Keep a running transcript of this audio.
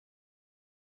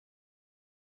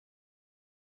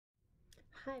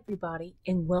Hi everybody,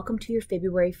 and welcome to your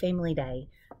February Family Day.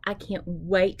 I can't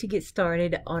wait to get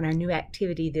started on our new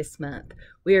activity this month.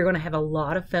 We are going to have a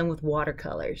lot of fun with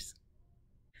watercolors.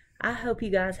 I hope you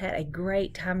guys had a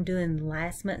great time doing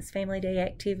last month's Family Day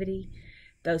activity.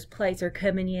 Those plates are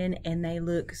coming in and they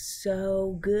look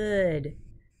so good.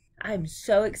 I'm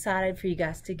so excited for you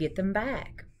guys to get them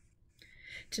back.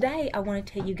 Today I want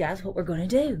to tell you guys what we're going to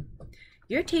do.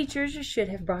 Your teachers should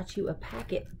have brought you a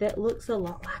packet that looks a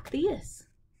lot like this.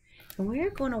 And we're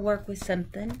going to work with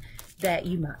something that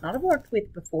you might not have worked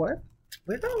with before.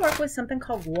 We're going to work with something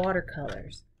called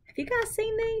watercolors. Have you guys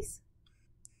seen these?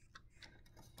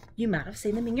 You might have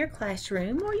seen them in your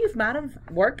classroom, or you might have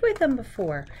worked with them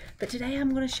before. But today I'm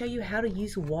going to show you how to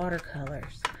use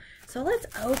watercolors. So let's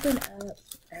open up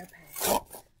our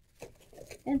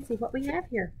packet and see what we have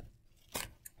here.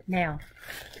 Now,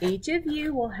 each of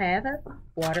you will have a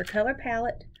watercolor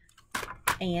palette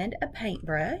and a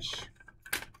paintbrush.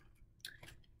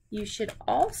 You should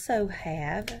also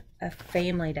have a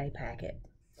Family Day packet.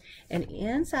 And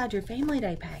inside your Family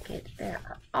Day packet, there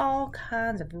are all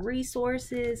kinds of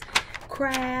resources,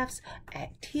 crafts,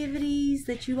 activities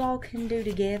that you all can do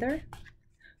together.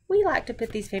 We like to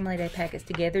put these Family Day packets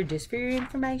together just for your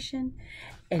information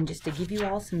and just to give you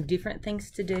all some different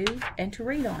things to do and to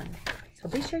read on. So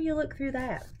be sure you look through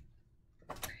that.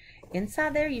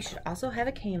 Inside there, you should also have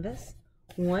a canvas,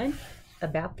 one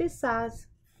about this size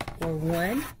or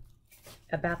one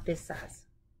about this size.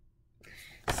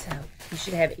 So you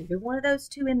should have either one of those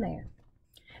two in there.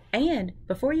 And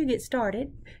before you get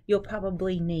started, you'll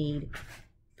probably need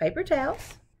paper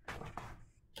towels,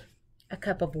 a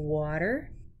cup of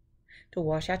water to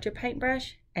wash out your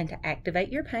paintbrush and to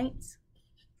activate your paints,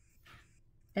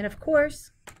 and of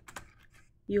course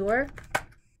your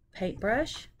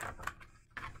paintbrush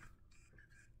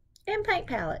and paint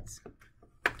palettes.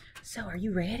 So are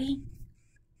you ready?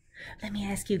 Let me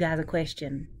ask you guys a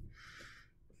question.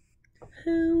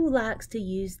 Who likes to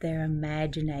use their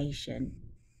imagination?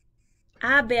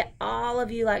 I bet all of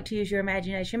you like to use your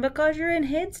imagination because you're in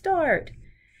Head Start.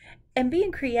 And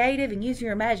being creative and using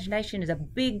your imagination is a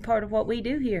big part of what we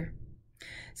do here.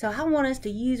 So I want us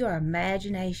to use our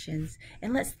imaginations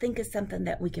and let's think of something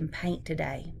that we can paint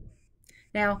today.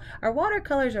 Now, our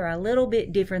watercolors are a little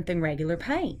bit different than regular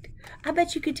paint. I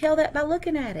bet you could tell that by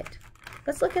looking at it.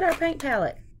 Let's look at our paint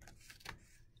palette.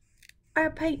 Our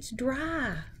paint's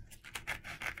dry.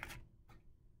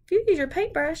 If you use your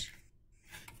paintbrush,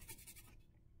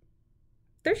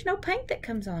 there's no paint that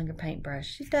comes on your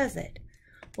paintbrush, does it?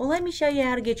 Well, let me show you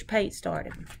how to get your paint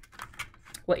started.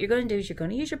 What you're going to do is you're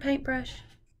going to use your paintbrush.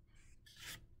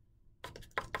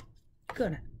 You're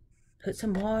going to put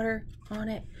some water on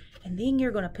it, and then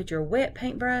you're going to put your wet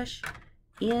paintbrush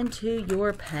into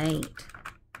your paint.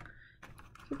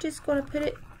 You're just going to put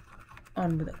it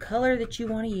on the color that you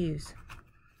want to use.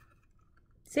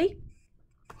 See?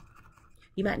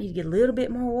 You might need to get a little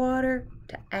bit more water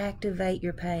to activate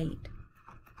your paint.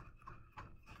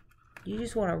 You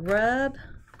just want to rub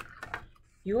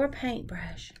your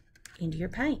paintbrush into your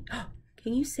paint. Oh,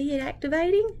 can you see it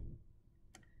activating?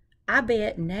 I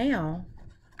bet now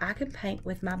I can paint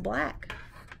with my black.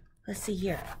 Let's see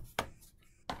here.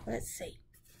 Let's see.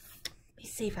 Let me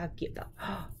see if I can get the...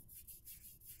 Oh,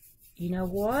 you know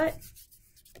what?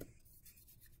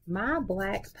 My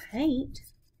black paint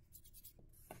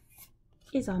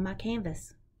is on my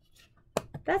canvas.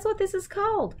 That's what this is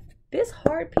called. This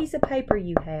hard piece of paper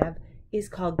you have is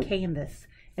called canvas.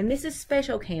 And this is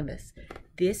special canvas.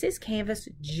 This is canvas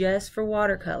just for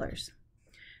watercolors,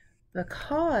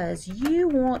 because you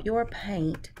want your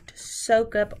paint to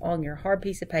soak up on your hard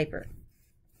piece of paper,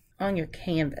 on your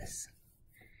canvas.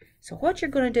 So what you're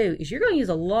going to do is you're going to use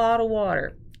a lot of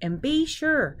water, and be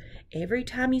sure every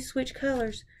time you switch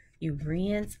colors, you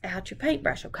rinse out your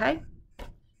paintbrush, okay?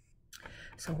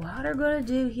 So what I'm going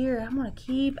to do here, I'm going to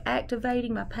keep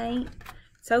activating my paint.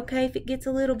 It's okay if it gets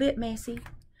a little bit messy.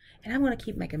 And I'm going to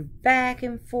keep making back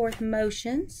and forth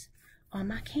motions on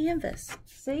my canvas.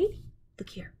 See?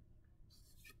 Look here.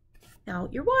 Now,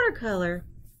 your watercolor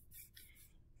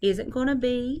isn't going to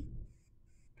be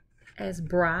as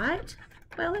bright.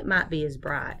 Well, it might be as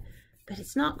bright, but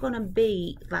it's not going to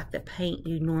be like the paint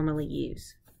you normally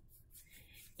use.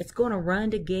 It's going to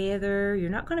run together. You're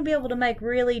not going to be able to make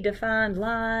really defined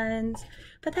lines,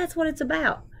 but that's what it's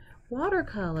about.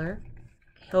 Watercolor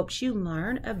helps you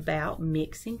learn about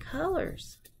mixing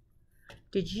colors.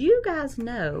 Did you guys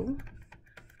know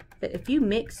that if you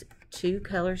mix two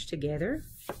colors together,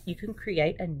 you can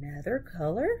create another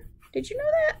color? Did you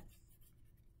know that?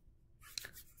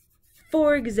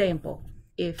 For example,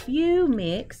 if you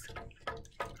mix,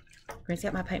 rinse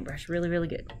out my paintbrush really, really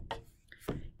good.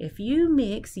 if you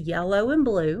mix yellow and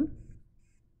blue,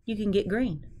 you can get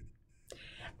green.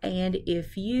 And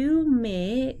if you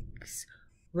mix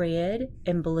red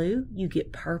and blue, you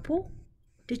get purple.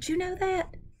 Did you know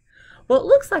that? Well, it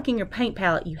looks like in your paint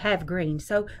palette you have green,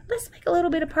 so let's make a little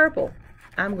bit of purple.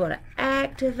 I'm going to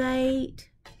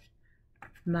activate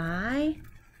my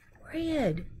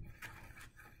red.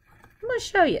 I'm going to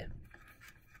show you.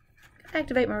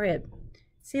 Activate my red.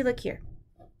 See, look here.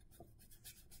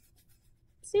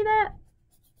 See that?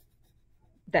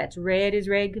 That's red as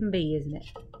red can be, isn't it?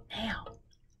 Now,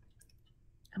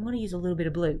 I'm going to use a little bit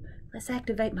of blue. Let's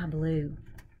activate my blue.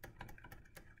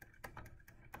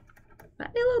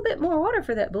 Might need a little bit more water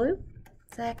for that blue.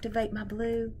 Let's activate my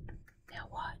blue. Now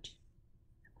watch.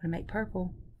 I'm going to make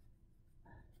purple.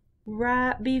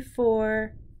 Right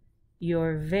before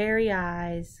your very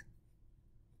eyes.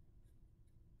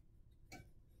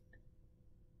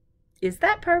 Is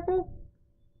that purple?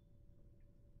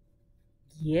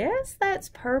 Yes, that's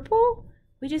purple.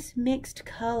 We just mixed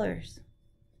colors.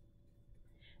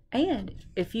 And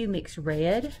if you mix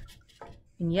red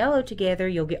and yellow together,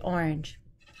 you'll get orange.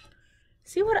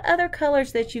 See what other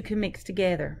colors that you can mix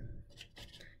together.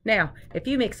 Now, if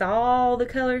you mix all the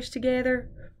colors together,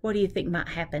 what do you think might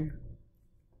happen?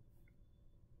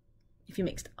 If you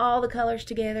mixed all the colors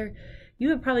together, you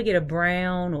would probably get a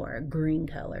brown or a green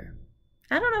color.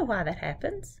 I don't know why that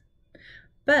happens,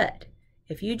 but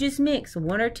if you just mix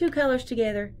one or two colors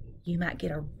together, you might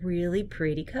get a really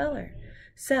pretty color.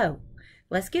 So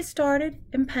let's get started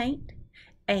and paint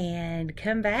and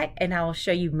come back and I will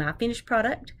show you my finished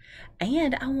product.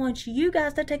 And I want you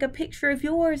guys to take a picture of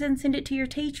yours and send it to your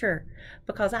teacher,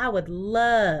 because I would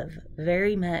love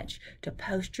very much to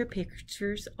post your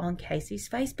pictures on Casey's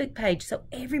Facebook page so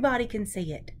everybody can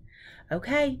see it.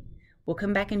 Okay, we'll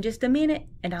come back in just a minute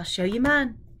and I'll show you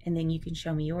mine, and then you can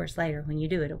show me yours later when you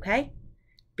do it, okay?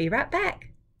 Be right back.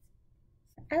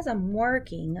 As I'm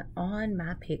working on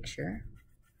my picture,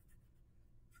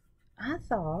 I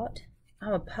thought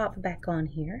I would pop back on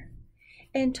here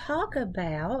and talk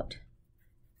about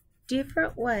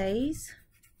different ways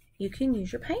you can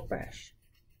use your paintbrush.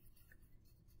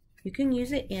 You can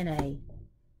use it in a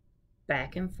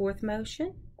back and forth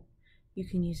motion. You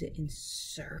can use it in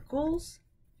circles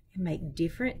and make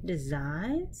different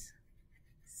designs.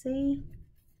 See?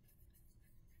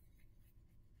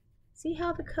 See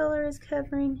how the color is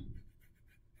covering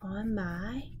on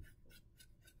my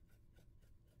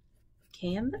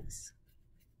canvas?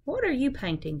 What are you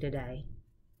painting today?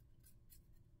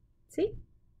 See?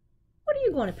 What are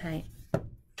you going to paint?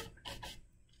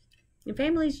 In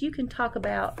families, you can talk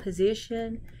about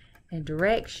position and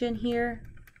direction here.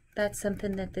 That's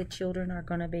something that the children are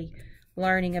going to be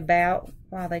learning about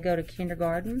while they go to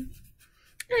kindergarten.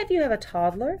 And if you have a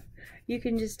toddler, you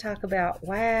can just talk about,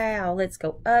 wow, let's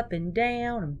go up and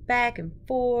down and back and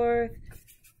forth.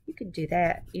 You could do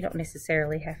that. You don't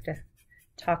necessarily have to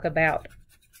talk about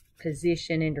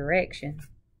position and direction.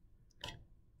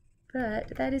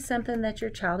 But that is something that your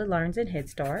child learns in Head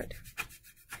Start.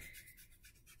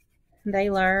 They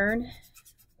learn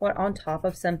what on top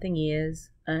of something is,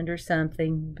 under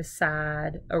something,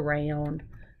 beside, around,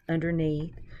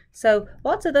 underneath. So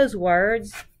lots of those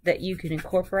words that you can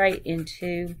incorporate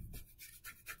into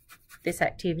this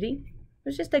activity.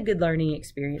 It's just a good learning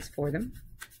experience for them.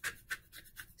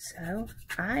 So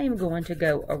I am going to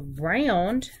go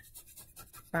around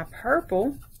my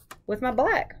purple with my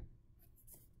black.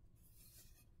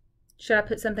 Should I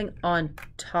put something on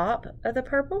top of the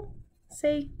purple?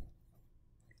 See?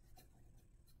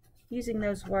 Using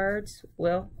those words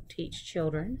will teach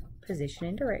children position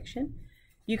and direction.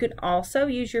 You can also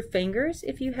use your fingers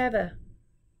if you have a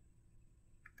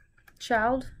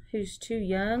child who's too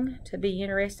young to be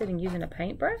interested in using a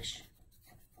paintbrush.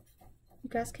 You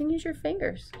guys can use your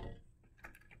fingers.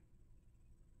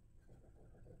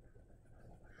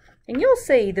 And you'll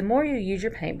see the more you use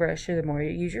your paintbrush or the more you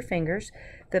use your fingers,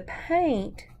 the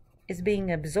paint is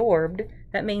being absorbed.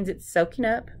 That means it's soaking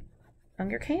up on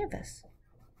your canvas.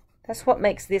 That's what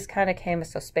makes this kind of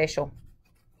canvas so special.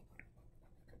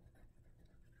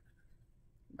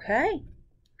 Okay,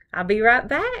 I'll be right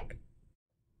back.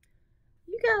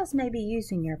 You guys may be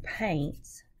using your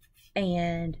paints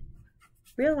and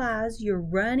realize you're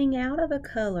running out of a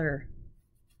color.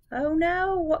 Oh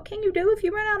no, what can you do if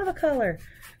you run out of a color?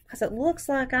 Because it looks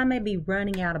like I may be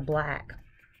running out of black.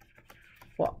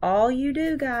 Well, all you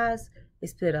do, guys,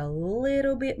 is put a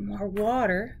little bit more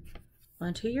water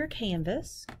onto your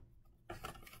canvas,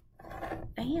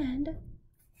 and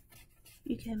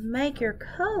you can make your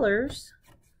colors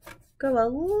go a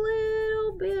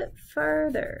little bit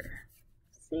further.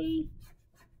 See?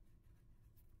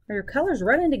 Are your colors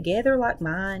running together like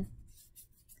mine?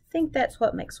 I think that's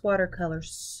what makes watercolors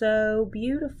so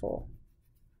beautiful.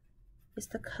 It's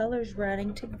the colors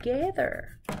running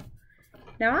together.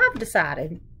 Now I've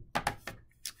decided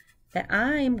that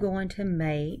I am going to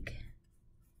make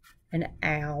an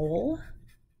owl.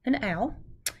 An owl.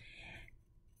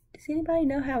 Does anybody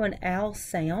know how an owl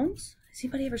sounds? Has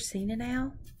anybody ever seen an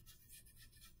owl?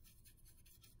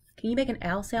 Can you make an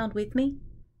owl sound with me?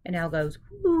 An owl goes,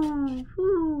 whoo,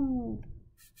 whoo.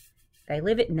 They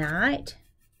live at night.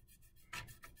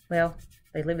 Well,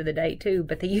 they live in the day too,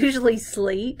 but they usually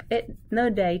sleep in the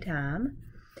daytime.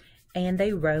 And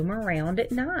they roam around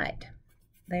at night.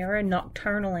 They are a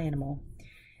nocturnal animal.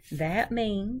 That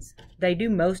means they do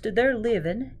most of their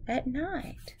living at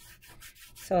night.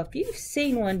 So if you've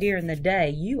seen one during the day,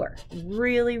 you are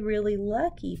really, really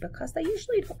lucky because they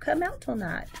usually don't come out till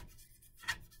night.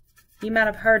 You might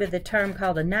have heard of the term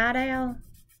called a night owl.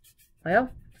 Well,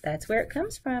 that's where it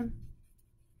comes from.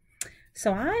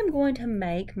 So I'm going to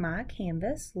make my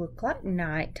canvas look like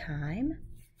nighttime,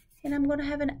 and I'm going to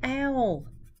have an owl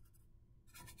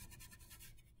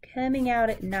coming out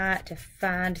at night to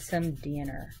find some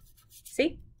dinner.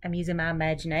 See, I'm using my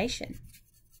imagination.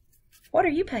 What are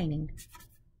you painting?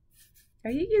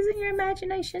 Are you using your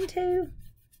imagination too?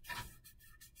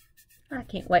 I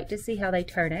can't wait to see how they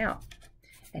turn out.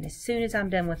 And as soon as I'm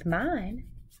done with mine,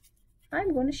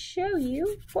 I'm going to show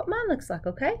you what mine looks like,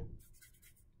 okay?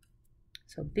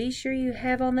 So be sure you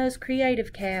have on those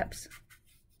creative caps.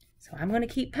 So I'm going to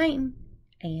keep painting,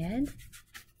 and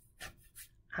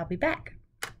I'll be back.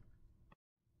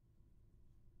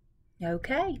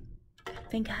 Okay, I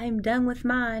think I'm done with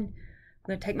mine. I'm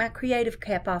going to take my creative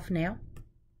cap off now.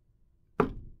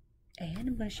 And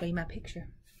I'm going to show you my picture.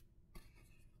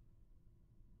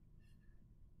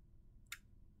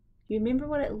 You remember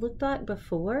what it looked like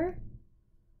before?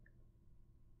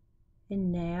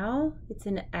 And now it's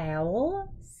an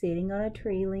owl sitting on a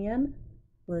tree limb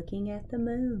looking at the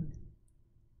moon.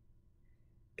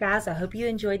 Guys, I hope you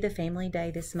enjoyed the family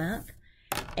day this month.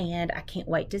 And I can't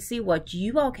wait to see what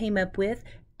you all came up with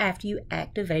after you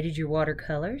activated your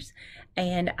watercolors.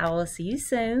 And I will see you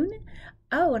soon.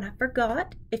 Oh, and I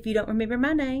forgot, if you don't remember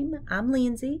my name, I'm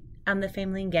Lindsay. I'm the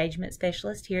Family Engagement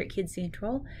Specialist here at Kids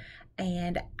Central.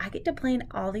 And I get to plan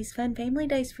all these fun family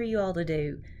days for you all to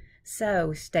do.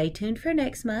 So stay tuned for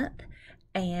next month.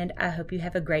 And I hope you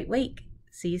have a great week.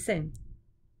 See you soon.